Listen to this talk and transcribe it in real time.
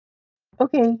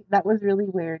Okay, that was really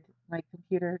weird. My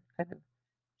computer kind of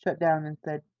shut down and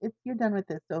said, "It's you're done with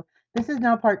this." So this is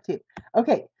now part 2.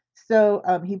 Okay, so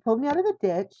he pulled me out of the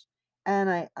ditch, and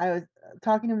I was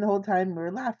talking to him the whole time. We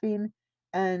were laughing,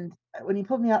 and when he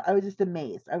pulled me out, I was just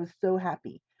amazed. I was so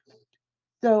happy.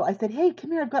 So I said, "Hey,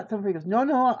 come here. I've got something for you." He goes, "No,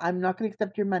 no, I'm not going to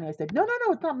accept your money." I said, "No, no,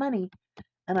 no, it's not money."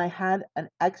 And I had an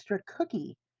extra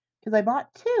cookie because I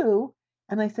bought 2,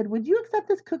 and I said, "Would you accept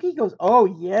this cookie?" He goes, "Oh,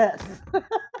 yes."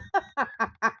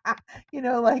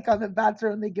 Like on The Bachelor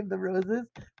when they give the roses.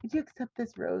 "Would you accept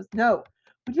this rose?" "No."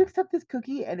 "Would you accept this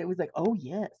cookie?" And it was like, "Oh,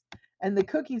 yes." And the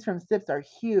cookies from Sips are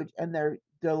huge and they're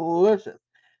delicious.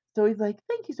 So he's like,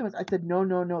 "Thank you so much." I said, "No,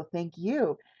 no, no, thank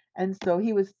you." And so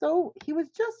he was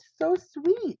just so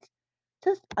sweet.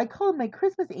 Just I call him my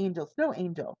Christmas angel, snow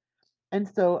angel. And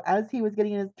so as he was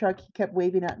getting in his truck, he kept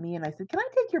waving at me and I said, "Can I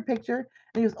take your picture?"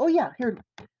 And he goes, "Oh yeah, here,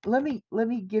 let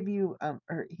me give you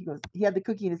or he goes, he had the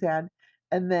cookie in his hand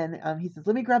and then he says,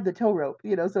 "Let me grab the tow rope,"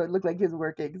 so it looked like he was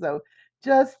working. So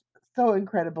just so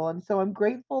incredible. And so I'm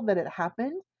grateful that it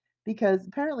happened because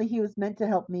apparently he was meant to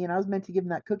help me and I was meant to give him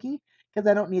that cookie because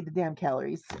I don't need the damn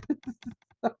calories.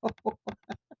 So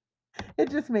it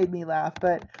just made me laugh,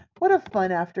 but what a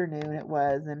fun afternoon it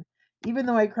was, and even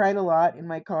though I cried a lot in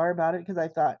my car about it because I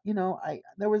thought, I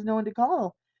there was no one to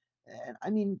call, and I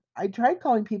mean, I tried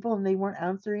calling people and they weren't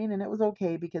answering, and it was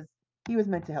okay because he was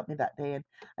meant to help me that day, and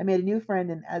I made a new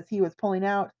friend, and as he was pulling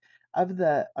out of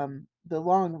the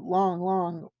long, long,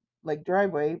 long, like,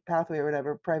 driveway, pathway or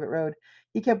whatever, private road,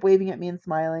 he kept waving at me and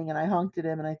smiling, and I honked at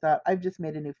him, and I thought, "I've just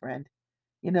made a new friend."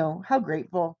 How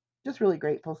grateful, just really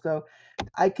grateful, so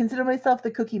I consider myself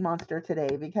the cookie monster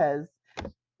today because,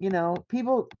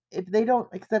 people, if they don't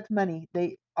accept money,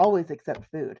 they always accept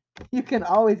food. You can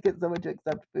always get someone to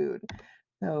accept food.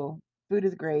 So food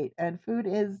is great and food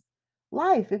is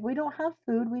life. If we don't have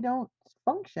food, we don't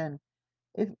function.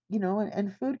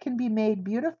 And food can be made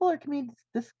beautiful or it can be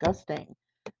disgusting.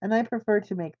 And I prefer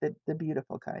to make the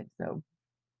beautiful kind. So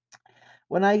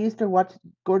when I used to watch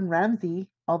Gordon Ramsay,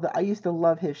 although I used to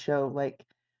love his show, like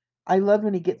I love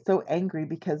when he gets so angry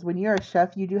because when you're a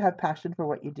chef, you do have passion for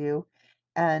what you do.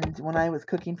 And when I was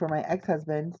cooking for my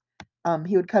ex-husband,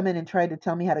 he would come in and try to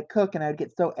tell me how to cook, and I would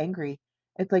get so angry.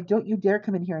 It's like, don't you dare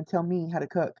come in here and tell me how to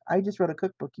cook. I just wrote a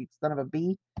cookbook, you son of a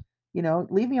bee.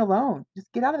 Leave me alone.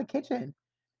 Just get out of the kitchen.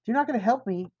 If you're not going to help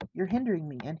me, you're hindering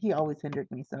me. And he always hindered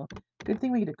me. So good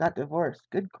thing we got divorced.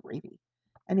 Good gravy.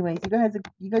 Anyways,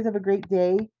 you guys have a great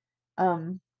day.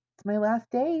 It's my last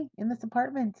day in this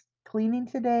apartment. Cleaning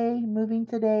today, moving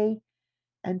today,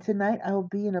 and tonight I will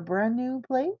be in a brand new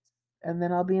place, and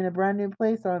then I'll be in a brand new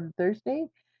place on Thursday,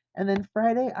 and then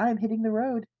Friday I'm hitting the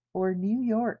road for New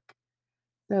York.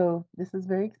 So this is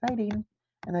very exciting,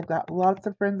 and I've got lots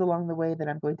of friends along the way that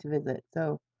I'm going to visit.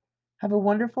 So have a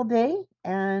wonderful day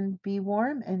and be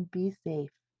warm and be safe.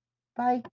 Bye.